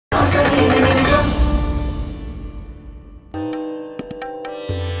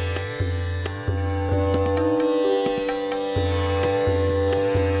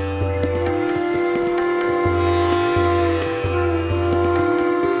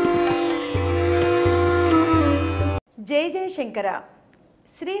జయ జయ శంకర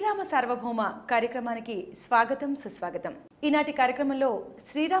శ్రీరామ సార్వభౌమ కార్యక్రమానికి స్వాగతం సుస్వాగతం. ఈనాటి కార్యక్రమంలో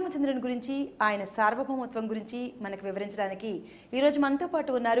శ్రీరామచంద్రుని గురించి ఆయన సార్వభౌమత్వం గురించి మనకు వివరించడానికి ఈరోజు మనతో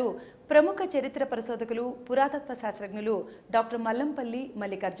పాటు ఉన్నారు ప్రముఖ చరిత్ర పరిశోధకులు పురాతత్వ శాస్త్రజ్ఞులు డాక్టర్ మల్లంపల్లి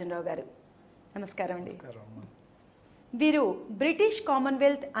మల్లికార్జున రావు గారు. నమస్కారం అండి. వీరు బ్రిటిష్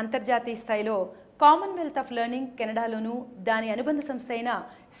కామన్వెల్త్ అంతర్జాతీయ స్థాయిలో కామన్వెల్త్ ఆఫ్ లెర్నింగ్ కెనడాలోను దాని అనుబంధ సంస్థ అయిన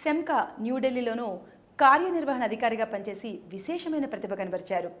సెమ్కా న్యూఢిల్లీలోను కార్యనిర్వహణ అధికారిగా పనిచేసి విశేషమైన ప్రతిభ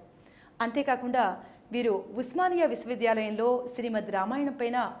కనబరిచారు. అంతేకాకుండా వీరు ఉస్మానియా విశ్వవిద్యాలయంలో శ్రీమద్ రామాయణం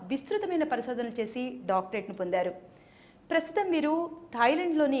పైన విస్తృతమైన పరిశోధనలు చేసి డాక్టరేట్ను పొందారు. ప్రస్తుతం వీరు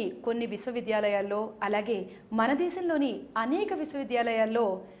థాయిలాండ్లోని కొన్ని విశ్వవిద్యాలయాల్లో అలాగే మన దేశంలోని అనేక విశ్వవిద్యాలయాల్లో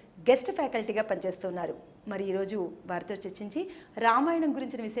గెస్ట్ ఫ్యాకల్టీగా పనిచేస్తున్నారు. మరి ఈరోజు వారితో చర్చించి రామాయణం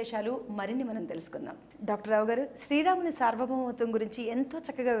గురించిన విశేషాలు మరిన్ని మనం తెలుసుకుందాం. డాక్టర్ రావు గారు, శ్రీరాముని సార్వభౌమత్వం గురించి ఎంతో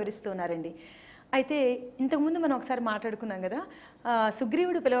చక్కగా వివరిస్తున్నారండి. అయితే ఇంతకుముందు మనం ఒకసారి మాట్లాడుకున్నాం కదా,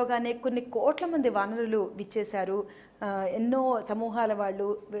 సుగ్రీవుడు పిలవగానే కొన్ని కోట్ల మంది వానరులు విచ్చేశారు, ఎన్నో సమూహాల వాళ్ళు,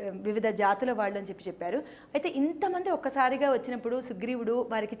 వివిధ జాతుల వాళ్ళు అని చెప్పారు. అయితే ఇంతమంది ఒక్కసారిగా వచ్చినప్పుడు సుగ్రీవుడు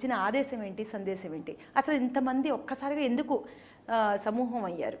వారికి ఇచ్చిన ఆదేశం ఏంటి, సందేశం ఏంటి, అసలు ఇంతమంది ఒక్కసారిగా ఎందుకు సమూహం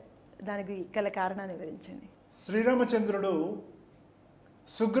అయ్యారు, దానికి గల కారణాన్ని వివరించండి. శ్రీరామచంద్రుడు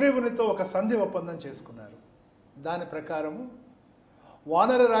సుగ్రీవునితో ఒక సంధి ఒప్పందం చేసుకున్నారు. దాని ప్రకారము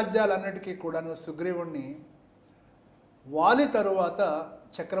వానర రాజ్యాలన్నిటికీ కూడాను సుగ్రీవుణ్ణి వాలి తరువాత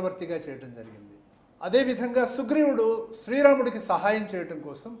చక్రవర్తిగా చేయటం జరిగింది. అదేవిధంగా సుగ్రీవుడు శ్రీరాముడికి సహాయం చేయటం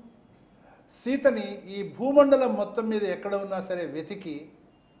కోసం సీతని ఈ భూమండలం మొత్తం మీద ఎక్కడ ఉన్నా సరే వెతికి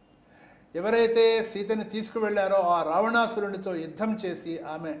ఎవరైతే సీతని తీసుకువెళ్ళారో ఆ రావణాసురునితో యుద్ధం చేసి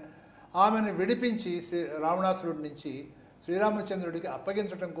ఆమెను విడిపించి రావణాసురుడి నుంచి శ్రీరామచంద్రుడికి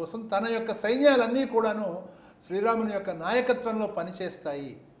అప్పగించడం కోసం తన యొక్క సైన్యాలన్నీ కూడాను శ్రీరాముని యొక్క నాయకత్వంలో పనిచేస్తాయి.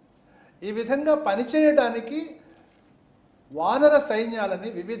 ఈ విధంగా పనిచేయడానికి వానర సైన్యాలని,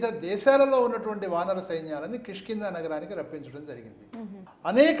 వివిధ దేశాలలో ఉన్నటువంటి వానర సైన్యాలని కిష్కింధ నగరానికి రప్పించడం జరిగింది.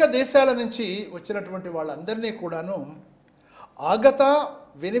 అనేక దేశాల నుంచి వచ్చినటువంటి వాళ్ళందరినీ కూడాను ఆగత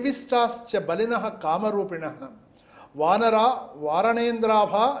వినివిష్టాశ్చ బలినః కామరూపిణ వానర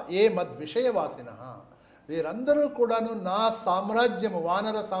వారణేంద్రాభ ఏ మద్విషయవాసినః, వీరందరూ కూడాను నా సామ్రాజ్యము,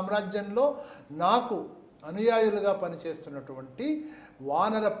 వానర సామ్రాజ్యంలో నాకు అనుయాయులుగా పనిచేస్తున్నటువంటి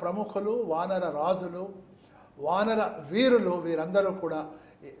వానర ప్రముఖులు, వానర రాజులు, వానర వీరులు, వీరందరూ కూడా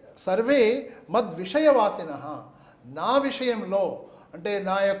సర్వే మద్విషయవాసినః, నా విషయంలో అంటే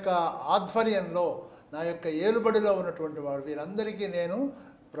నా యొక్క ఆధ్వర్యంలో, నా యొక్క ఏలుబడిలో ఉన్నటువంటి వాడు, వీరందరికీ నేను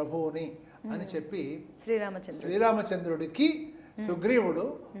ప్రభువుని అని చెప్పి శ్రీరామచంద్రుడికి సుగ్రీవుడు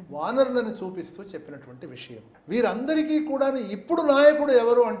వానరులను చూపిస్తూ చెప్పినటువంటి విషయం. వీరందరికీ కూడా ఇప్పుడు నాయకుడు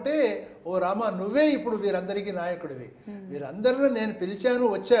ఎవరు అంటే, ఓ రామ, నువ్వే ఇప్పుడు వీరందరికీ నాయకుడివి. వీరందరిని నేను పిలిచాను,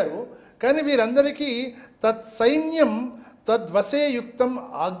 వచ్చారు, కానీ వీరందరికీ తత్సైన్యం తద్వశేయుక్తం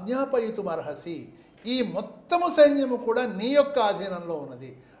ఆజ్ఞాపయుతుమర్హసి, ఈ మొత్తము సైన్యము కూడా నీ యొక్క ఆధీనంలో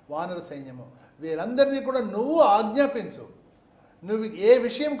ఉన్నది, వానర సైన్యము. వీరందరినీ కూడా నువ్వు ఆజ్ఞాపించు, నువ్వు ఏ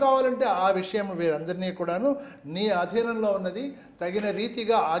విషయం కావాలంటే ఆ విషయం వీరందరినీ కూడాను నీ అధీనంలో ఉన్నది, తగిన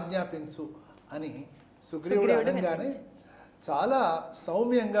రీతిగా ఆజ్ఞాపించు అని సుగ్రీవుడు అనగానే చాలా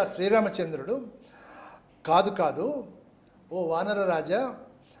సౌమ్యంగా శ్రీరామచంద్రుడు, కాదు ఓ వానర రాజా,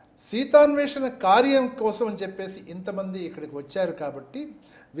 సీతాన్వేషణ కార్యం కోసం అని చెప్పేసి ఇంతమంది ఇక్కడికి వచ్చారు కాబట్టి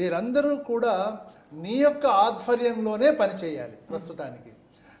వీరందరూ కూడా నీ యొక్క ఆధ్వర్యంలోనే పనిచేయాలి ప్రస్తుతానికి.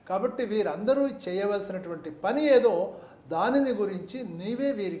 కాబట్టి వీరందరూ చేయవలసినటువంటి పని ఏదో దానిని గురించి నీవే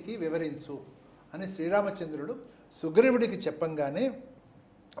వీరికి వివరించు అని శ్రీరామచంద్రుడు సుగ్రీవుడికి చెప్పంగానే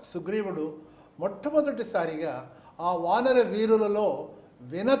సుగ్రీవుడు మొట్టమొదటిసారిగా ఆ వానర వీరులలో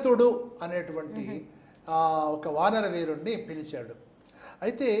వినతుడు అనేటువంటి ఒక వానర వీరుణ్ణి పిలిచాడు.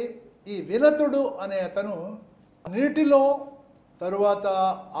 అయితే ఈ వినతుడు అనే అతను నీటిలో, తరువాత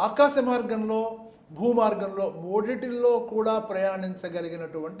ఆకాశ మార్గంలో, భూమార్గంలో మూడిటిల్లో కూడా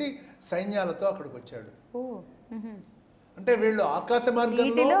ప్రయాణించగలిగినటువంటి సైన్యాలతో అక్కడికి వచ్చాడు. అంటే వీళ్ళు ఆకాశ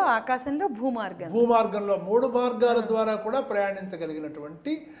మార్గంలో, ఆకాశంలో, భూమార్గంలో మూడు మార్గాల ద్వారా కూడా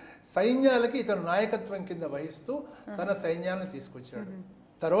ప్రయాణించగలిగినటువంటి సైన్యాలకి ఇతను నాయకత్వం కింద వహిస్తూ తన సైన్యాలను తీసుకొచ్చాడు.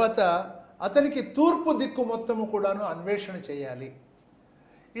 తర్వాత అతనికి తూర్పు దిక్కు మొత్తము కూడాను అన్వేషణ చేయాలి.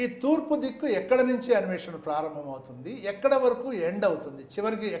 ఈ తూర్పు దిక్కు ఎక్కడ నుంచి అన్వేషణ ప్రారంభమవుతుంది, ఎక్కడ వరకు ఎండ్ అవుతుంది,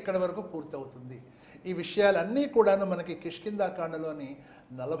 చివరికి ఎక్కడ వరకు పూర్తవుతుంది, ఈ విషయాలన్నీ కూడాను మనకి కిష్కింధాకాండలోని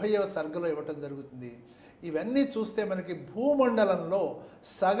 40వ సర్గలో ఇవ్వటం జరుగుతుంది. ఇవన్నీ చూస్తే మనకి భూమండలంలో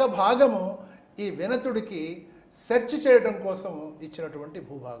సగభాగము ఈ వినతుడికి సెర్చ్ చేయడం కోసం ఇచ్చినటువంటి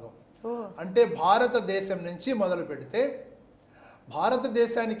భూభాగం. అంటే భారతదేశం నుంచి మొదలు పెడితే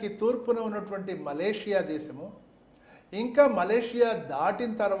భారతదేశానికి తూర్పున ఉన్నటువంటి మలేషియా దేశము, ఇంకా మలేషియా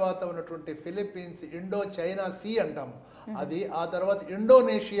దాటిన తర్వాత ఉన్నటువంటి ఫిలిప్పీన్స్, ఇండో చైనా సీ అంటాము అది, ఆ తర్వాత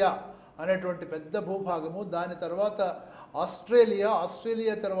ఇండోనేషియా అనేటువంటి పెద్ద భూభాగము, దాని తర్వాత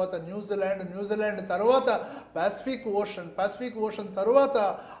ఆస్ట్రేలియా తర్వాత న్యూజిలాండ్ తర్వాత పసిఫిక్ ఓషన్ తర్వాత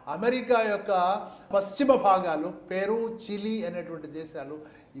అమెరికా యొక్క పశ్చిమ భాగాలు, పెరు, చిలీ అనేటువంటి దేశాలు,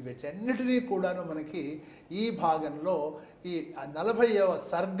 వీటన్నిటినీ కూడాను మనకి ఈ భాగంలో ఈ 40వ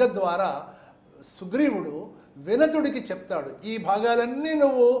సర్గ ద్వారా సుగ్రీవుడు వినతుడికి చెప్తాడు, ఈ భాగాలన్నీ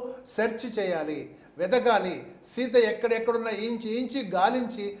నువ్వు సెర్చ్ చేయాలి, వెతకాలి, సీత ఎక్కడెక్కడున్నా ఇంచి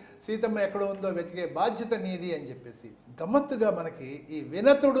గాలించి సీతమ్మ ఎక్కడ ఉందో వెతికే బాధ్యత నీది అని చెప్పేసి. గమ్మత్తుగా మనకి ఈ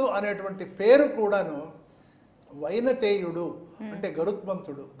వినతుడు అనేటువంటి పేరు కూడాను వైనతేయుడు అంటే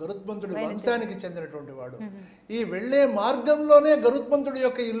గరుత్మంతుడు వంశానికి చెందినటువంటి వాడు. ఈ వెళ్ళే మార్గంలోనే గరుత్మంతుడి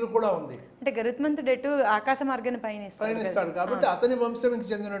యొక్క ఇల్లు కూడా ఉంది. అంటే గరుత్మంతుడు ఎటు ఆకాశ మార్గాన్ని పయనిస్తాడు కాబట్టి అతని వంశానికి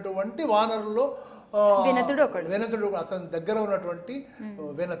చెందినటువంటి వానరుల్లో వినతుడు అతని దగ్గర ఉన్నటువంటి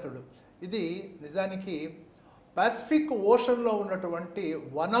వినతుడు. ఇది నిజానికి పసిఫిక్ ఓషన్లో ఉన్నటువంటి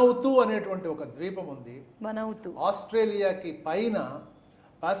వనౌతు అనేటువంటి ఒక ద్వీపం ఉంది. ఆస్ట్రేలియాకి పైన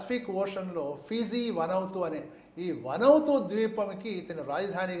పసిఫిక్ ఓషన్లో ఫిజీ వనౌతు అనే ఈ వనౌతు ద్వీపంకి ఇతను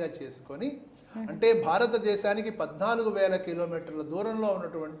రాజధానిగా చేసుకొని, అంటే భారతదేశానికి 14,000 కిలోమీటర్ల దూరంలో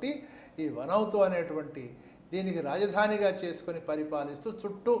ఉన్నటువంటి ఈ వనౌతు అనేటువంటి దీనికి రాజధానిగా చేసుకొని పరిపాలిస్తూ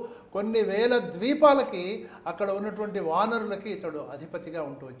చుట్టూ కొన్ని వేల ద్వీపాలకి అక్కడ ఉన్నటువంటి వానరులకి ఇతడు అధిపతిగా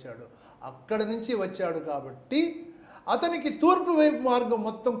ఉంటూ వచ్చాడు. అక్కడి నుంచి వచ్చాడు కాబట్టి అతనికి తూర్పు వైపు మార్గం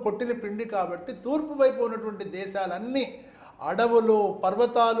మొత్తం కొట్టిన పిండి కాబట్టి తూర్పు వైపు ఉన్నటువంటి దేశాలన్నీ అడవులు,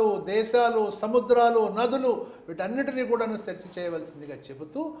 పర్వతాలు, దేశాలు, సముద్రాలు, నదులు వీటన్నిటినీ కూడా సెర్చ్ చేయవలసిందిగా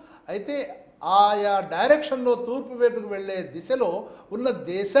చెబుతూ, అయితే ఆయా డైరెక్షన్లో తూర్పు వైపుకు వెళ్ళే దిశలో ఉన్న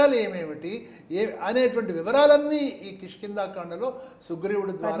దేశాలు ఏమేమిటి అనేటువంటి వివరాలన్నీ ఈ కిష్కింధాకాండలో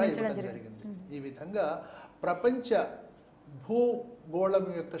సుగ్రీవుడి ద్వారా ఇవ్వడం జరిగింది. ఈ విధంగా ప్రపంచ భూగోళం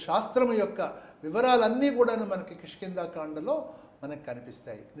యొక్క శాస్త్రం యొక్క వివరాలన్నీ కూడాను మనకి కిష్కింధాకాండలో మనకు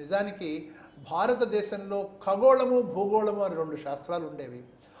కనిపిస్తాయి. నిజానికి భారతదేశంలో ఖగోళము, భూగోళము అని 2 శాస్త్రాలు ఉండేవి.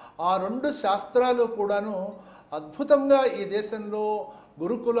 ఆ 2 శాస్త్రాలు కూడాను అద్భుతంగా ఈ దేశంలో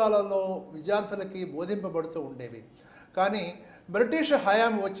గురుకులాలలో విద్యార్థులకి బోధింపబడుతూ ఉండేవి. కానీ బ్రిటిష్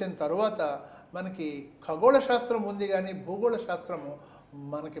హయాం వచ్చిన తర్వాత మనకి ఖగోళ శాస్త్రం ఉంది కానీ భూగోళ శాస్త్రము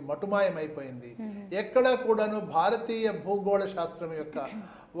మనకి మటుమాయమైపోయింది. ఎక్కడా కూడాను భారతీయ భూగోళ శాస్త్రం యొక్క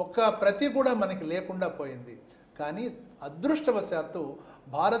ఒక ప్రతి కూడా మనకి లేకుండా పోయింది. కానీ అదృష్టవశాత్తు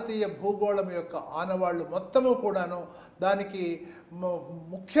భారతీయ భూగోళం యొక్క ఆనవాళ్ళు మొత్తము కూడాను దానికి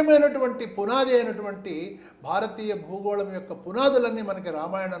ముఖ్యమైనటువంటి పునాది అయినటువంటి భారతీయ భూగోళం యొక్క పునాదులన్నీ మనకి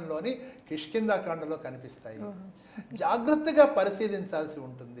రామాయణంలోని కిష్కింధాకాండలో కనిపిస్తాయి. జాగ్రత్తగా పరిశీలించాల్సి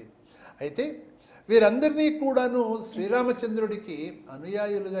ఉంటుంది. అయితే వీరందరినీ కూడాను శ్రీరామచంద్రుడికి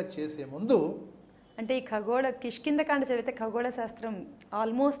అనుయాయులుగా చేసే ముందు, అంటే ఈ కిష్కింధాకాండ చదివితే ఖగోళ శాస్త్రం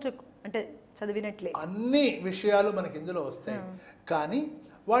ఆల్మోస్ట్ అంటే చదివినట్లే అన్ని విషయాలు మనకి ఇందులో వస్తాయి. కానీ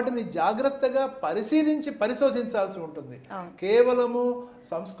వాటిని జాగ్రత్తగా పరిశోధించాల్సి ఉంటుంది. కేవలము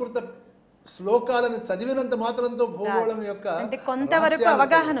సంస్కృత శ్లోకాలను చదివినంత మాత్రంతో భూగోళం యొక్క కొంతవరకు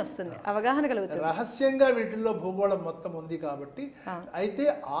అవగాహన వస్తుంది, అవగాహన కలుగుతుంది. రహస్యంగా వీటిల్లో భూగోళం మొత్తం ఉంది కాబట్టి. అయితే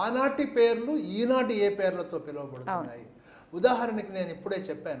ఆనాటి పేర్లు ఈనాటి ఏ పేర్లతో పిలువబడుతున్నాయి? ఉదాహరణకి నేను ఇప్పుడే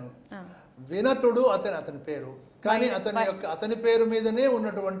చెప్పాను, వినతుడు అతని పేరు, కానీ అతని పేరు మీదనే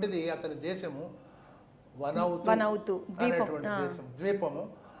ఉన్నటువంటిది అతని దేశము వనౌతు అనేటువంటి దేశం, ద్వీపము.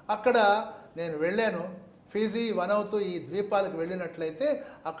 అక్కడ నేను వెళ్ళాను, ఫిజీ, వనౌతు ఈ ద్వీపాలకు వెళ్ళినట్లయితే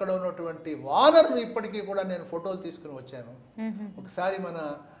అక్కడ ఉన్నటువంటి వానరులు ఇప్పటికీ కూడా నేను ఫోటోలు తీసుకుని వచ్చాను. ఒకసారి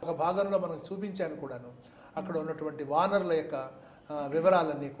ఒక భాగంలో మనకు చూపించాను కూడాను అక్కడ ఉన్నటువంటి వానరుల యొక్క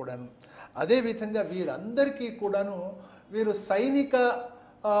వివరాలన్నీ కూడాను. అదేవిధంగా వీరందరికీ కూడాను వీరు సైనిక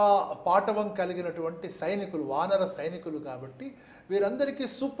పాటవం కలిగినటువంటి సైనికులు, వానర సైనికులు కాబట్టి వీరందరికీ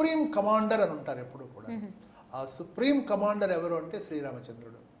సుప్రీం కమాండర్ అని ఉంటారు ఎప్పుడు కూడా. ఆ సుప్రీం కమాండర్ ఎవరు అంటే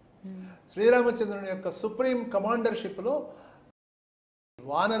శ్రీరామచంద్రుడు. శ్రీరామచంద్రుని యొక్క సుప్రీం కమాండర్షిప్లో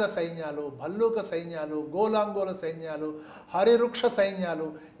వానర సైన్యాలు, భల్లూక సైన్యాలు, గోలాంగోల సైన్యాలు, హరివృక్ష సైన్యాలు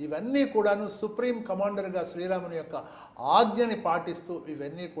ఇవన్నీ కూడాను సుప్రీం కమాండర్గా శ్రీరాముని యొక్క ఆజ్ఞని పాటిస్తూ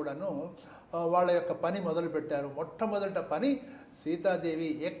ఇవన్నీ కూడాను వాళ్ళ యొక్క పని మొదలుపెట్టారు. మొట్టమొదట పని సీతాదేవి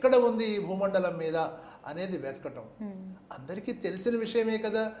ఎక్కడ ఉంది ఈ భూమండలం మీద అనేది వెతకటం. అందరికీ తెలిసిన విషయమే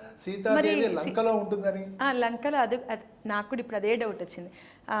కదా సీతాదేవి లంకలో ఉంటుందని. లంకలో అది నాకు కూడా ఇప్పుడు అదే డౌట్ వచ్చింది.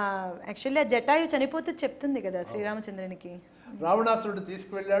 యాక్చువల్లీ జటాయు చనిపోతే చెప్తుంది కదా శ్రీరామచంద్రునికి, రావణాసురుడు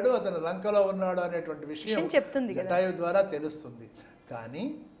తీసుకువెళ్ళాడు, అతను లంకలో ఉన్నాడు అనేటువంటి విషయం చెప్తుంది, జటాయు ద్వారా తెలుస్తుంది. కానీ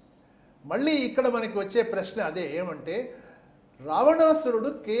మళ్ళీ ఇక్కడ మనకి వచ్చే ప్రశ్న అదే, ఏమంటే రావణాసురుడు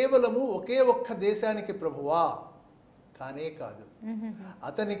కేవలము ఒకే ఒక్క దేశానికి ప్రభువా? కానే కాదు.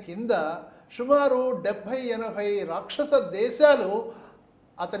 అతని కింద సుమారు 70-80 రాక్షస దేశాలు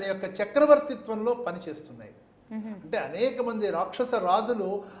అతని యొక్క చక్రవర్తిత్వంలో పనిచేస్తున్నాయి. అంటే అనేక మంది రాక్షస రాజులు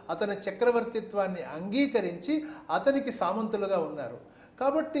అతని చక్రవర్తిత్వాన్ని అంగీకరించి అతనికి సామంతులుగా ఉన్నారు.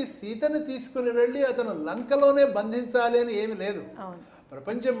 కాబట్టి సీతను తీసుకుని వెళ్ళి అతను లంకలోనే బంధించాలి అని ఏమి లేదు.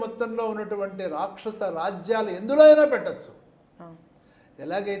 ప్రపంచం మొత్తంలో ఉన్నటువంటి రాక్షస రాజ్యాలు ఎందులో అయినా పెట్టచ్చు.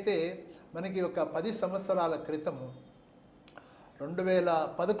 ఎలాగైతే మనకి ఒక 10 సంవత్సరాల క్రితము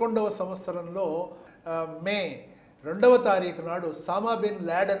 2011వ సంవత్సరంలో మే 2వ తారీఖు నాడు ఒసామా బిన్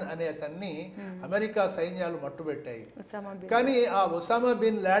లాడెన్ అనే అతన్ని అమెరికా సైన్యాలు మట్టుబెట్టాయి. కానీ ఆ ఒసామా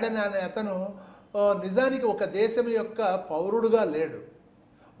బిన్ లాడెన్ అనే అతను నిజానికి ఒక దేశం యొక్క పౌరుడుగా లేడు.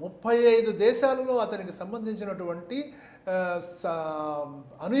 35 దేశాలలో అతనికి సంబంధించినటువంటి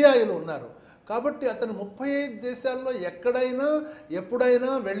అనుయాయులు ఉన్నారు. కాబట్టి అతను 35 దేశాల్లో ఎక్కడైనా ఎప్పుడైనా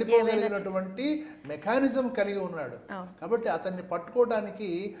వెళ్ళిపోగలిగినటువంటి మెకానిజం కలిగి ఉన్నాడు. కాబట్టి అతన్ని పట్టుకోవడానికి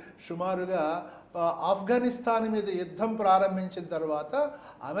సుమారుగా ఆఫ్ఘనిస్తాన్ మీద యుద్ధం ప్రారంభించిన తర్వాత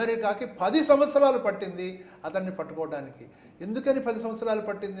అమెరికాకి 10 సంవత్సరాలు పట్టింది అతన్ని పట్టుకోవడానికి. ఎందుకని 10 సంవత్సరాలు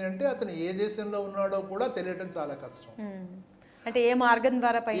పట్టింది అంటే అతను ఏ దేశంలో ఉన్నాడో కూడా తెలియటం చాలా కష్టం. అంటే ఏ మార్గం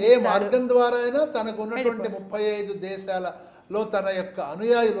ద్వారా అయినా తనకు ఉన్నటువంటి 35 దేశాలలో తన యొక్క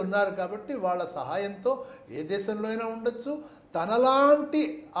అనుయాయులు ఉన్నారు. కాబట్టి వాళ్ళ సహాయంతో ఏ దేశంలో అయినా ఉండొచ్చు. తనలాంటి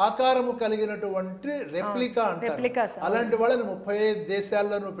ఆకారము కలిగినటువంటి రెప్లికా అంటారు. అలాంటి వాళ్ళని 35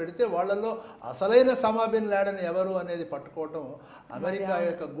 దేశాల్లోనూ పెడితే వాళ్ళలో అసలైన ఒసామా బిన్ లాడెన్ ఎవరు అనేది పట్టుకోవటం అమెరికా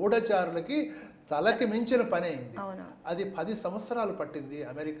యొక్క గూఢచారులకి తలకి మించిన పని అయింది. అది 10 సంవత్సరాలు పట్టింది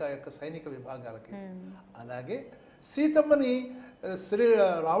అమెరికా యొక్క సైనిక విభాగాలకి. అలాగే సీతమ్మని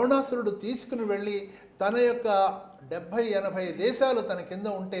రావణాసురుడు తీసుకుని వెళ్ళి తన యొక్క 70-80 దేశాలు తన కింద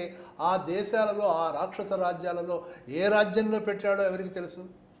ఉంటే ఆ దేశాలలో ఆ రాక్షస రాజ్యాలలో ఏ రాజ్యంలో పెట్టాడో ఎవరికి తెలుసు.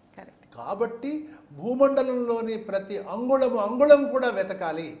 కాబట్టి భూమండలంలోని ప్రతి అంగుళం కూడా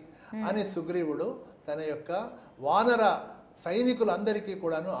వెతకాలి అని సుగ్రీవుడు తన యొక్క వానర సైనికులందరికీ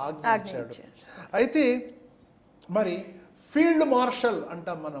కూడాను ఆజ్ఞాపించాడు. అయితే మరి ఫీల్డ్ మార్షల్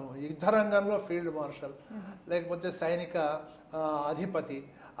అంటాం మనం, యుద్ధరంగంలో ఫీల్డ్ మార్షల్ లేకపోతే సైనిక అధిపతి,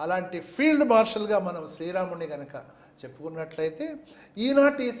 అలాంటి ఫీల్డ్ మార్షల్గా మనం శ్రీరాముడిని కనుక చెప్పుకున్నట్లయితే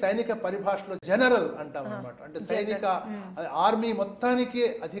ఈనాటి సైనిక పరిభాషలో జనరల్ అంటాం అన్నమాట. అంటే సైనిక ఆర్మీ మొత్తానికి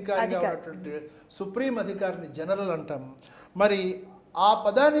అధికారిగా ఉన్నటువంటి సుప్రీం అధికారిని జనరల్ అంటాం. మరి ఆ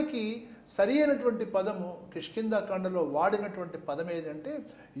పదానికి సరి అయినటువంటి పదము కిష్కింధాకాండలో వాడినటువంటి పదం ఏదంటే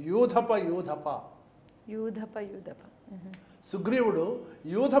యూధప. సుగ్రీవుడు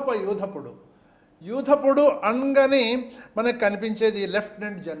యూధపుడు అనగానే మనకు కనిపించేది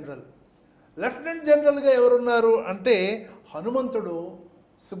లెఫ్టినెంట్ జనరల్గా ఎవరున్నారు అంటే హనుమంతుడు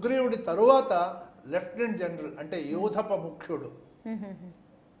సుగ్రీవుడి తరువాత లెఫ్టినెంట్ జనరల్ అంటే యూధప ముఖ్యుడు.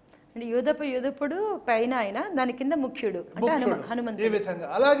 అంటే యూధపుడు పైన ఆయన, దాని కింద ముఖ్యుడు హనుమంతుడు. ఈ విధంగా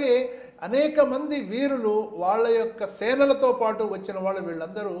అలాగే అనేక మంది వీరులు వాళ్ళ యొక్క సేనలతో పాటు వచ్చిన వాళ్ళు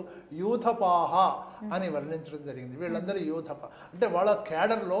వీళ్ళందరూ యూధపాహ అని వర్ణించడం జరిగింది. వీళ్ళందరూ యూధప అంటే వాళ్ళ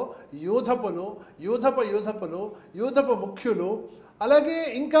క్యాడర్లో యూధప ముఖ్యులు, అలాగే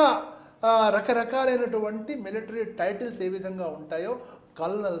ఇంకా రకరకాలైనటువంటి మిలిటరీ టైటిల్స్ ఏ విధంగా ఉంటాయో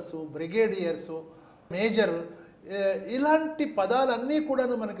కల్నల్స్, బ్రిగేడియర్సు, మేజర్, ఇలాంటి పదాలన్నీ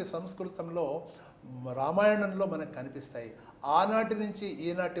కూడాను మనకి సంస్కృతంలో రామాయణంలో మనకు కనిపిస్తాయి. ఆనాటి నుంచి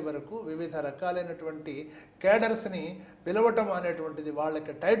ఈనాటి వరకు వివిధ రకాలైనటువంటి కేడర్స్ని పిలవటం అనేటువంటిది,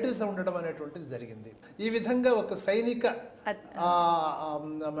 వాళ్ళకి టైటిల్స్ ఉండడం అనేటువంటిది జరిగింది. ఈ విధంగా ఒక సైనిక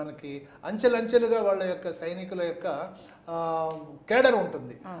మనకి అంచెలంచెలుగా వాళ్ళ యొక్క సైనికుల యొక్క కేడర్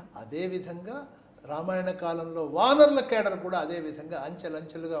ఉంటుంది. అదేవిధంగా రామాయణ కాలంలో వానరుల కేడర్ కూడా అదే విధంగా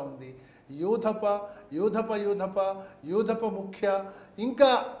అంచెలంచెలుగా ఉంది. యూధప ముఖ్య, ఇంకా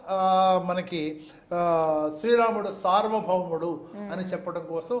మనకి శ్రీరాముడు సార్వభౌముడు అని చెప్పడం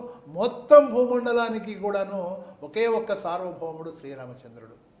కోసం మొత్తం భూమండలానికి కూడాను ఒకే ఒక్క సార్వభౌముడు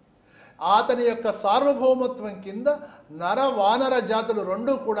శ్రీరామచంద్రుడు. అతని యొక్క సార్వభౌమత్వం కింద నర వానర జాతులు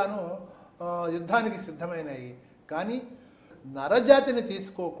రెండూ కూడాను యుద్ధానికి సిద్ధమైనవి. కానీ నరజాతిని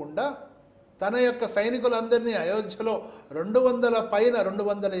తీసుకోకుండా తన యొక్క సైనికులందరినీ అయోధ్యలో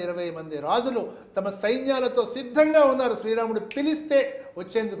 220 మంది రాజులు తమ సైన్యాలతో సిద్ధంగా ఉన్నారు. శ్రీరాముడు పిలిస్తే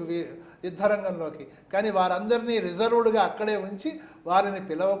వచ్చేందుకు యుద్ధరంగంలోకి. కానీ వారందరినీ రిజర్వ్డ్గా అక్కడే ఉంచి వారిని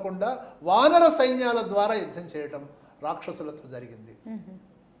పిలవకుండా వానర సైన్యాల ద్వారా యుద్ధం చేయటం రాక్షసులతో జరిగింది.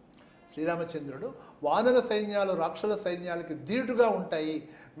 శ్రీరామచంద్రుడు వానర సైన్యాలు రాక్షస సైన్యాలకి ధీటుగా ఉంటాయి,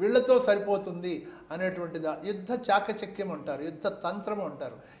 వీళ్లతో సరిపోతుంది అనేటువంటిది యుద్ధ చాకచక్యం అంటారు, యుద్ధ తంత్రం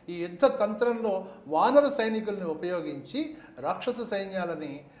అంటారు. ఈ యుద్ధ తంత్రంలో వానర సైనికుల్ని ఉపయోగించి రాక్షస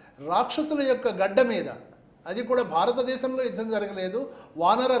సైన్యాలని రాక్షసుల యొక్క గడ్డ మీద అది కూడా భారతదేశంలో యుద్ధం జరగలేదు,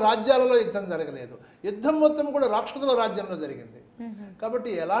 వానర రాజ్యాలలో యుద్ధం జరగలేదు. యుద్ధం మొత్తం కూడా రాక్షసుల రాజ్యంలో జరిగింది. కాబట్టి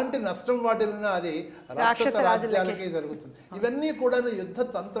ఎలాంటి నష్టం వాటిల్లినా అది రాక్షస రాజ్యాలకే జరుగుతుంది. ఇవన్నీ కూడా యుద్ధ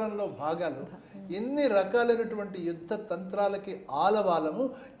తంత్రంలో భాగాలు. ఎన్ని రకాలైనటువంటి యుద్ధ తంత్రాలకి ఆలవాలము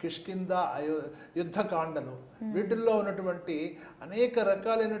కిష్కింద యుద్ధకాండలు. వీటిల్లో ఉన్నటువంటి అనేక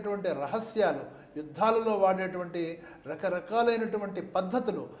రకాలైనటువంటి రహస్యాలు, యుద్ధాలలో వాడేటువంటి రకరకాలైనటువంటి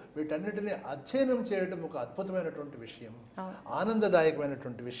పద్ధతులు, వీటన్నిటిని అధ్యయనం చేయడం ఒక అద్భుతమైనటువంటి విషయం,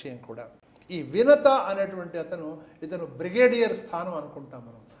 ఆనందదాయకమైనటువంటి విషయం కూడా. ఈ వినత అనేటువంటి ఇతను బ్రిగేడియర్ స్థానం అనుకుంటాం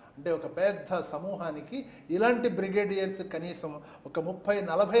మనం. అంటే ఒక పెద్ద సమూహానికి ఇలాంటి బ్రిగేడియర్స్ కనీసం ఒక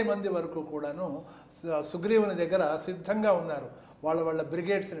 30-40 మంది వరకు కూడాను సుగ్రీవుని దగ్గర సిద్ధంగా ఉన్నారు, వాళ్ళ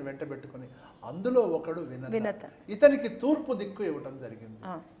బ్రిగేడ్స్ని వెంట పెట్టుకుని. అందులో ఒకడు వినత. ఇతనికి తూర్పు దిక్కు ఇవ్వటం జరిగింది.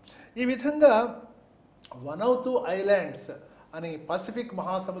 ఈ విధంగా 1 ఐలాండ్స్ అని పసిఫిక్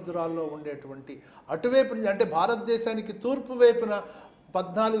మహాసముద్రాల్లో ఉండేటువంటి అటువైపు, అంటే భారతదేశానికి తూర్పు వైపున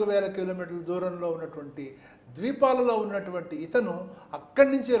 14,000 కిలోమీటర్ల దూరంలో ఉన్నటువంటి ద్వీపాలలో ఉన్నటువంటి ఇతను అక్కడి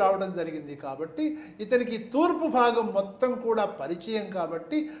నుంచి రావడం జరిగింది. కాబట్టి ఇతనికి తూర్పు భాగం మొత్తం కూడా పరిచయం,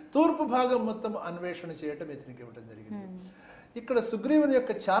 కాబట్టి తూర్పు భాగం మొత్తం అన్వేషణ చేయటం ఇతనికి ఇవ్వడం జరిగింది. ఇక్కడ సుగ్రీవుని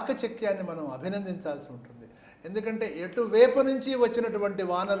యొక్క చాకచక్యాన్ని మనం అభినందించాల్సి ఉంటుంది. ఎందుకంటే ఎటువైపు నుంచి వచ్చినటువంటి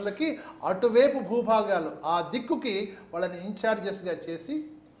వానరులకి అటువైపు భూభాగాలు, ఆ దిక్కుకి వాళ్ళని ఇన్ఛార్జెస్గా చేసి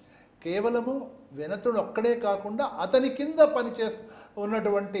కేవలము వినతుడు ఒక్కడే కాకుండా అతని కింద పనిచేస్తూ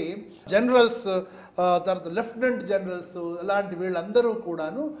ఉన్నటువంటి జనరల్స్, తర్వాత లెఫ్టినెంట్ జనరల్స్, అలాంటి వీళ్ళందరూ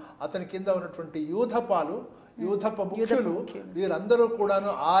కూడాను అతని కింద ఉన్నటువంటి యూధప ముఖ్యులు, వీరందరూ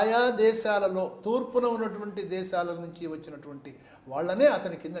కూడాను ఆయా దేశాలలో తూర్పున ఉన్నటువంటి దేశాల నుంచి వచ్చినటువంటి వాళ్ళనే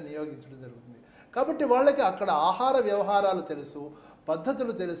అతని కింద నియోగించడం జరుగుతుంది. కాబట్టి వాళ్ళకి అక్కడ ఆహార వ్యవహారాలు తెలుసు,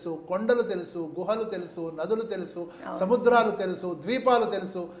 పద్ధతులు తెలుసు, కొండలు తెలుసు, గుహలు తెలుసు, నదులు తెలుసు, సముద్రాలు తెలుసు, ద్వీపాలు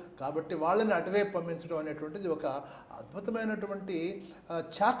తెలుసు. కాబట్టి వాళ్ళని అటువైపు పంపించడం అనేటువంటిది ఒక అద్భుతమైనటువంటి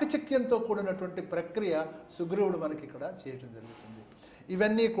చాకచక్యంతో కూడినటువంటి ప్రక్రియ సుగ్రీవుడు మనకి ఇక్కడ చేయడం జరుగుతుంది.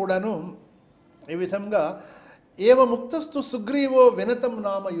 ఇవన్నీ కూడాను ఈ విధంగా ఏవ ముక్తస్తు సుగ్రీవో వినతం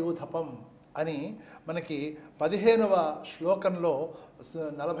నామ యూధపం అని మనకి 15వ శ్లోకంలో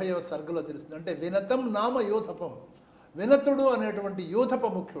 40వ సర్గలో తెలుస్తుంది. అంటే వినతం నామ యూధపం, వినతుడు అనేటువంటి యూధప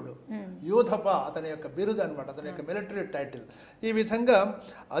ముఖ్యుడు. యూధప అతని యొక్క బిరుదు అనమాట, అతని యొక్క మిలిటరీ టైటిల్. ఈ విధంగా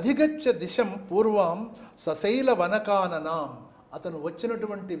అధిగచ్చ దిశం పూర్వం సశైల వనకాననాం, అతను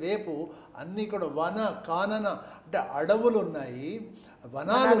వచ్చినటువంటి వైపు అన్నీ కూడా వన కానన అంటే అడవులు ఉన్నాయి,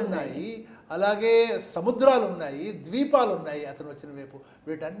 వనాలు ఉన్నాయి, అలాగే సముద్రాలు ఉన్నాయి, ద్వీపాలు ఉన్నాయి. అతను వచ్చిన వైపు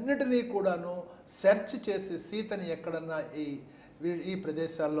వీటన్నిటినీ కూడాను సెర్చ్ చేసి సీతని ఎక్కడన్నా ఈ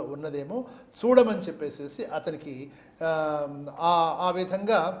ప్రదేశాల్లో ఉన్నదేమో చూడమని చెప్పేసి అతనికి ఆ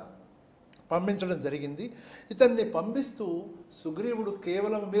విధంగా పంపించడం జరిగింది. ఇతన్ని పంపిస్తూ సుగ్రీవుడు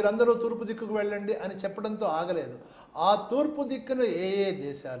కేవలం మీరందరూ తూర్పు దిక్కుకు వెళ్ళండి అని చెప్పడంతో ఆగలేదు. ఆ తూర్పు దిక్కున ఏ ఏ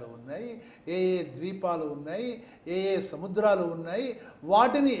దేశాలు ఉన్నాయి, ఏ ఏ ద్వీపాలు ఉన్నాయి, ఏ ఏ సముద్రాలు ఉన్నాయి,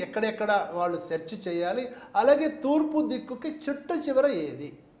 వాటిని ఎక్కడెక్కడ వాళ్ళు సెర్చ్ చేయాలి, అలాగే తూర్పు దిక్కుకి చివర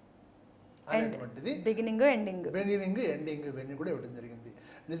ఏది అనేటువంటిది బిగినింగ్ ఎండింగ్ ఇవన్నీ కూడా ఇవ్వడం జరిగింది.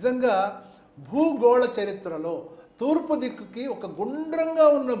 నిజంగా భూగోళ చరిత్రలో తూర్పు దిక్కుకి ఒక గుండ్రంగా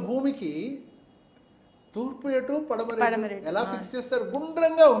ఉన్న భూమికి తూర్పు ఎటు పడమర ఎలా ఫిక్స్ చేస్తారు?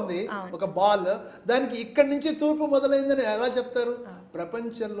 గుండ్రంగా ఉంది ఒక బాల్, దానికి ఇక్కడి నుంచి తూర్పు మొదలైందని ఎలా చెప్తారు?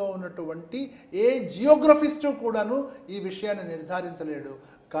 ప్రపంచంలో ఉన్నటువంటి ఏ జియోగ్రఫిస్టు కూడాను ఈ విషయాన్ని నిర్ధారించలేడు.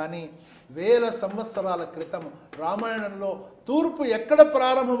 కానీ వేల సంవత్సరాల క్రితం రామాయణంలో తూర్పు ఎక్కడ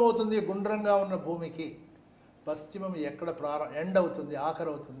ప్రారంభమవుతుంది గుండ్రంగా ఉన్న భూమికి, పశ్చిమం ఎక్కడ ఎండ్ అవుతుంది,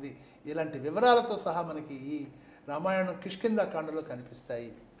 ఆఖరవుతుంది, ఇలాంటి వివరాలతో సహా మనకి ఈ రామాయణం కిష్కింధాకాండలో కనిపిస్తాయి.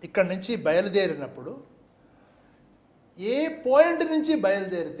 ఇక్కడి నుంచి బయలుదేరినప్పుడు ఏ పాయింట్ నుంచి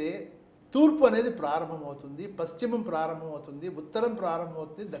బయలుదేరితే తూర్పు అనేది ప్రారంభమవుతుంది, పశ్చిమం ప్రారంభమవుతుంది, ఉత్తరం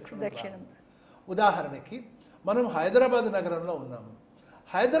ప్రారంభమవుతుంది, దక్షిణం. ఉదాహరణకి మనం హైదరాబాద్ నగరంలో ఉన్నాము.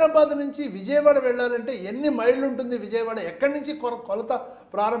 హైదరాబాద్ నుంచి విజయవాడ వెళ్ళాలంటే ఎన్ని మైళ్ళు ఉంటుంది విజయవాడ? ఎక్కడి నుంచి కొలత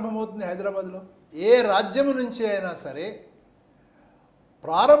ప్రారంభమవుతుంది హైదరాబాద్లో? ఏ రాజ్యము నుంచి అయినా సరే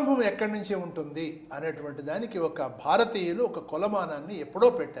ప్రారంభం ఎక్కడి నుంచి ఉంటుంది అనేటువంటి దానికి ఒక భారతీయులు ఒక కొలమానాన్ని ఎప్పుడో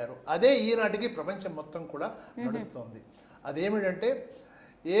పెట్టారు. అదే ఈనాటికి ప్రపంచం మొత్తం కూడా నడుస్తోంది. అదేమిటంటే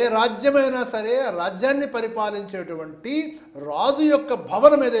ఏ రాజ్యమైనా సరే రాజ్యాన్ని పరిపాలించేటువంటి రాజు యొక్క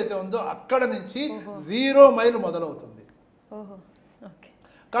భవనం ఏదైతే ఉందో అక్కడ నుంచి 0 మైలు మొదలవుతుంది.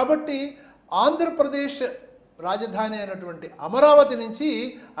 కాబట్టి ఆంధ్రప్రదేశ్ రాజధాని అయినటువంటి అమరావతి నుంచి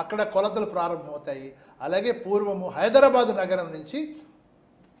అక్కడ కొలతలు ప్రారంభమవుతాయి. అలాగే పూర్వము హైదరాబాదు నగరం నుంచి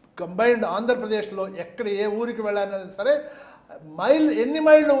కంబైన్డ్ ఆంధ్రప్రదేశ్లో ఎక్కడ ఏ ఊరికి వెళ్ళాలన్నా సరే ఎన్ని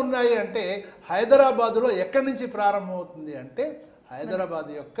మైళ్ళు ఉన్నాయి అంటే హైదరాబాదులో ఎక్కడి నుంచి ప్రారంభమవుతుంది అంటే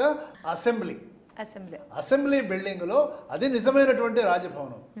హైదరాబాద్ యొక్క అసెంబ్లీ అసెంబ్లీ బిల్డింగ్ లో అది నిజమైనటువంటి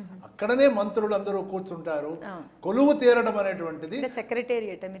రాజభవనం. అక్కడనే మంత్రులందరూ కూర్చుంటారు. కొలువు తీరడం అనేటువంటిది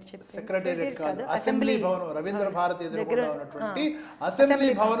సెక్రటేరియట్ కాదు, అసెంబ్లీ భవనం. రవీంద్ర భారతి ఎదురుగుండా ఉన్నటువంటి అసెంబ్లీ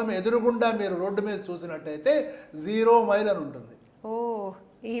భవనం ఎదురుగుండా మీరు రోడ్డు మీద చూసినట్టయితే 0 మైల్ అని ఉంటుంది.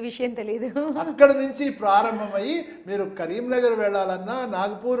 ఈ విషయం తెలియదు. అక్కడ నుంచి ప్రారంభమయ్యి మీరు కరీంనగర్ వెళ్ళాలన్నా,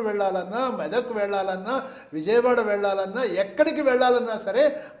 నాగపూర్ వెళ్ళాలన్నా, మెదక్ వెళ్ళాలన్నా, విజయవాడ వెళ్ళాలన్నా, ఎక్కడికి వెళ్ళాలన్నా సరే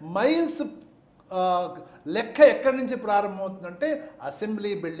మైల్స్ లెక్క ఎక్కడి నుంచి ప్రారంభమవుతుందంటే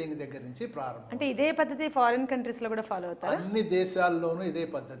అసెంబ్లీ బిల్డింగ్ దగ్గర నుంచి ప్రారంభం. అంటే ఇదే పద్ధతి ఫారిన్ కంట్రీస్ లో కూడా ఫాలో అవుతారు. అన్ని దేశాల్లోనూ ఇదే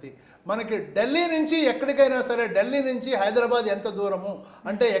పద్ధతి. మనకి ఢిల్లీ నుంచి ఎక్కడికైనా సరే, ఢిల్లీ నుంచి హైదరాబాద్ ఎంత దూరము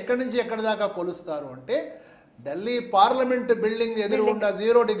అంటే ఎక్కడి నుంచి ఎక్కడి దాకా కొలుస్తారు అంటే ఢిల్లీ పార్లమెంట్ బిల్డింగ్ ఎదురుగుండా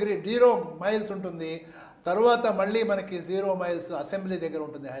 0 మైల్స్ ఉంటుంది. తర్వాత మళ్ళీ మనకి 0 మైల్స్ అసెంబ్లీ దగ్గర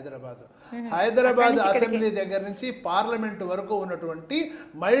ఉంటుంది హైదరాబాద్ అసెంబ్లీ దగ్గర నుంచి పార్లమెంట్ వరకు ఉన్నటువంటి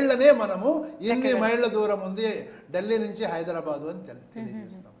మైళ్ళనే మనము ఇన్ని మైళ్ళ దూరం ఉంది ఢిల్లీ నుంచి హైదరాబాదు అని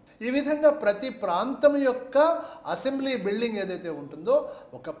తెలియజేస్తాం. ఈ విధంగా ప్రతి ప్రాంతం యొక్క అసెంబ్లీ బిల్డింగ్ ఏదైతే ఉంటుందో,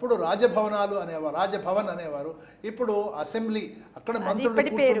 ఒకప్పుడు రాజభవనాలు అనేవారు, రాజభవన్ అనేవారు, ఇప్పుడు అసెంబ్లీ. అక్కడ మంత్రులు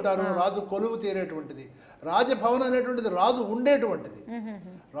కూర్చుంటారు, రాజు కొలువు తీరేటువంటిది. రాజభవన్ అనేటువంటిది రాజు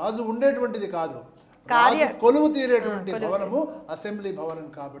ఉండేటువంటిది కాదు, రాజు కొలువు తీరేటువంటి భవనము అసెంబ్లీ భవనం.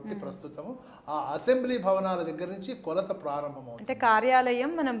 కాబట్టి ప్రస్తుతము ఆ అసెంబ్లీ భవనాల దగ్గర నుంచి కొలత ప్రారంభమవుతుంది. అంటే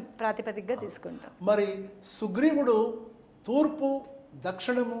కార్యాలయం మనం ప్రాతిపదికగా తీసుకుంటాం. మరి సుగ్రీవుడు తూర్పు,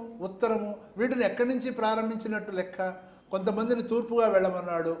 దక్షిణము, ఉత్తరము వీటిని ఎక్కడి నుంచి ప్రారంభించినట్టు లెక్క? కొంతమందిని తూర్పుగా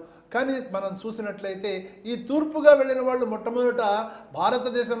వెళ్ళమన్నాడు. కానీ మనం చూసినట్లయితే ఈ తూర్పుగా వెళ్ళిన వాళ్ళు మొట్టమొదట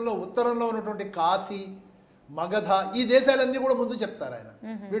భారతదేశంలో ఉత్తరంలో ఉన్నటువంటి కాశీ, మగధ, ఈ దేశాలన్నీ కూడా ముందు చెప్తారు ఆయన.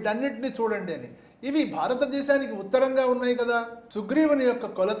 వీటన్నిటిని చూడండి అని. ఇవి భారతదేశానికి ఉత్తరంగా ఉన్నాయి కదా. సుగ్రీవుని యొక్క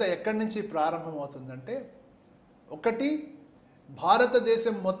కొలత ఎక్కడి నుంచి ప్రారంభమవుతుందంటే, ఒకటి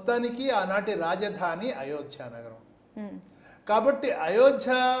భారతదేశం మొత్తానికి ఆనాటి రాజధాని అయోధ్య నగరం. కాబట్టి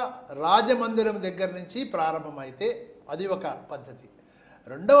అయోధ్య రాజమందిరం దగ్గర నుంచి ప్రారంభమైతే అది ఒక పద్ధతి.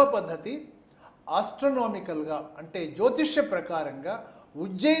 రెండవ పద్ధతి ఆస్ట్రనామికల్గా అంటే జ్యోతిష్య ప్రకారంగా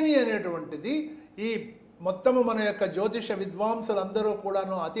ఉజ్జయిని అనేటువంటిది ఈ మొత్తము మన యొక్క జ్యోతిష విద్వాంసులందరూ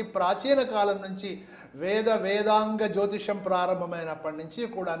కూడాను అతి ప్రాచీన కాలం నుంచి వేదాంగ జ్యోతిషం ప్రారంభమైనప్పటి నుంచి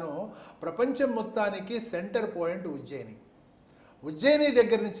కూడాను ప్రపంచం మొత్తానికి సెంటర్ పాయింట్ ఉజ్జయిని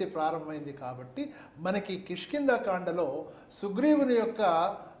దగ్గర నుంచి ప్రారంభమైంది. కాబట్టి మనకి కిష్కింధాకాండలో సుగ్రీవుని యొక్క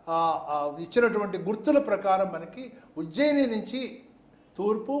ఇచ్చినటువంటి గుర్తుల ప్రకారం మనకి ఉజ్జయిని నుంచి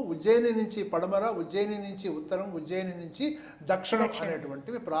తూర్పు, ఉజ్జయిని నుంచి పడమర, ఉజ్జయిని నుంచి ఉత్తరం, ఉజ్జయిని నుంచి దక్షిణం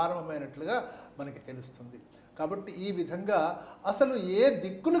అనేటువంటివి ప్రారంభమైనట్లుగా మనకి తెలుస్తుంది. కాబట్టి ఈ విధంగా అసలు ఏ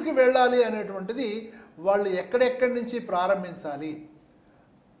దిక్కులకి వెళ్ళాలి అనేటువంటిది వాళ్ళు ఎక్కడెక్కడి నుంచి ప్రారంభించాలి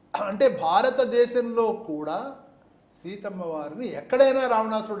అంటే, భారతదేశంలో కూడా సీతమ్మ వారిని ఎక్కడైనా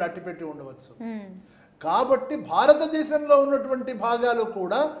రావణాసురుడు అట్టిపెట్టి ఉండవచ్చు. కాబట్టి భారతదేశంలో ఉన్నటువంటి భాగాలు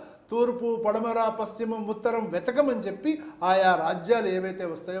కూడా తూర్పు, పడమర, పశ్చిమం, ఉత్తరం వెతకమని చెప్పి ఆయా రాజ్యాలు ఏవైతే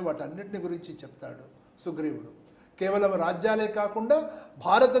వస్తాయో వాటన్నిటిని గురించి చెప్తాడు సుగ్రీవుడు. కేవలం రాజ్యాలే కాకుండా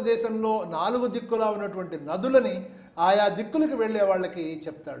భారతదేశంలో 4 దిక్కులా ఉన్నటువంటి నదులని ఆయా దిక్కులకు వెళ్ళే వాళ్ళకి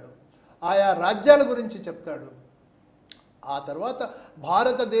చెప్తాడు, ఆయా రాజ్యాల గురించి చెప్తాడు. ఆ తర్వాత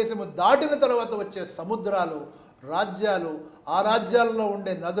భారతదేశము దాటిన తర్వాత వచ్చే సముద్రాలు, రాజ్యాలు, ఆ రాజ్యాలలో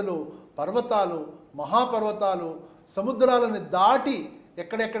ఉండే నదులు, పర్వతాలు, మహాపర్వతాలు, సముద్రాలను దాటి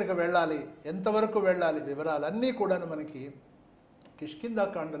ఎక్కడెక్కడికి వెళ్ళాలి, ఎంతవరకు వెళ్ళాలి, వివరాలన్నీ కూడా మనకి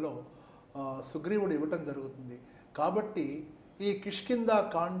కిష్కింధాకాండలో సుగ్రీవుడు ఇవ్వటం జరుగుతుంది. కాబట్టి ఈ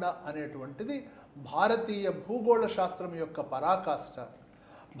కిష్కింధాకాండ అనేటువంటిది భారతీయ భూగోళ శాస్త్రం యొక్క పరాకాష్ట.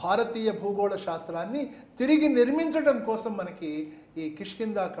 భారతీయ భూగోళ శాస్త్రాన్ని తిరిగి నిర్మించడం కోసం మనకి ఈ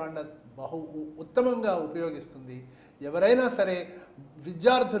కిష్కింధాకాండ బహు ఉత్తమంగా ఉపయోగిస్తుంది. ఎవరైనా సరే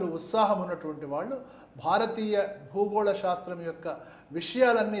విద్యార్థులు, ఉత్సాహం ఉన్నటువంటి వాళ్ళు భారతీయ భూగోళ శాస్త్రం యొక్క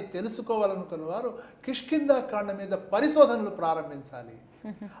విషయాలన్నీ తెలుసుకోవాలనుకున్న వారు కిష్కింధాకాండ మీద పరిశోధనలు ప్రారంభించాలి.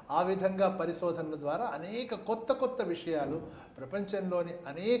 ఆ విధంగా పరిశోధనల ద్వారా అనేక కొత్త విషయాలు, ప్రపంచంలోని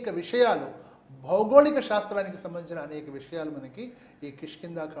అనేక విషయాలు, భౌగోళిక శాస్త్రానికి సంబంధించిన అనేక విషయాలు మనకి ఈ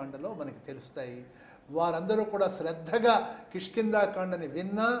కిష్కింధాకాండలో మనకి తెలుస్తాయి. వారందరూ కూడా శ్రద్ధగా కిష్కింధాకాండని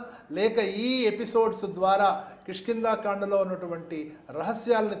విన్నా, లేక ఈ ఎపిసోడ్స్ ద్వారా కిష్కింధాకాండలో ఉన్నటువంటి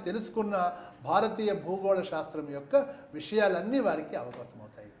రహస్యాలను తెలుసుకున్న భారతీయ భూగోళ శాస్త్రం యొక్క విషయాలన్నీ వారికి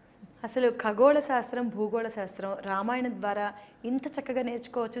అవగతమవుతాయి. అసలు ఖగోళ శాస్త్రం, భూగోళ శాస్త్రం రామాయణం ద్వారా ఇంత చక్కగా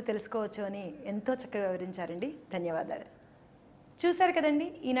నేర్చుకోవచ్చు, తెలుసుకోవచ్చు అని ఎంతో చక్కగా వివరించారండి. ధన్యవాదాలు. చూశారు కదండి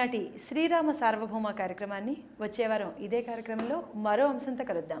ఈనాటి శ్రీరామ సార్వభౌమ కార్యక్రమాన్ని. వచ్చే వారం ఇదే కార్యక్రమంలో మరో అంశంతో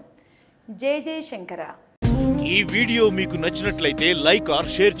కలుద్దాం. జయ జయ శంకర. ఈ వీడియో మీకు నచ్చినట్లయితే లైక్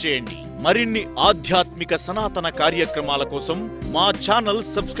ఆర్ షేర్ చేయండి. మరిన్ని ఆధ్యాత్మిక సనాతన కార్యక్రమాల కోసం మా ఛానల్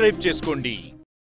సబ్స్క్రైబ్ చేసుకోండి.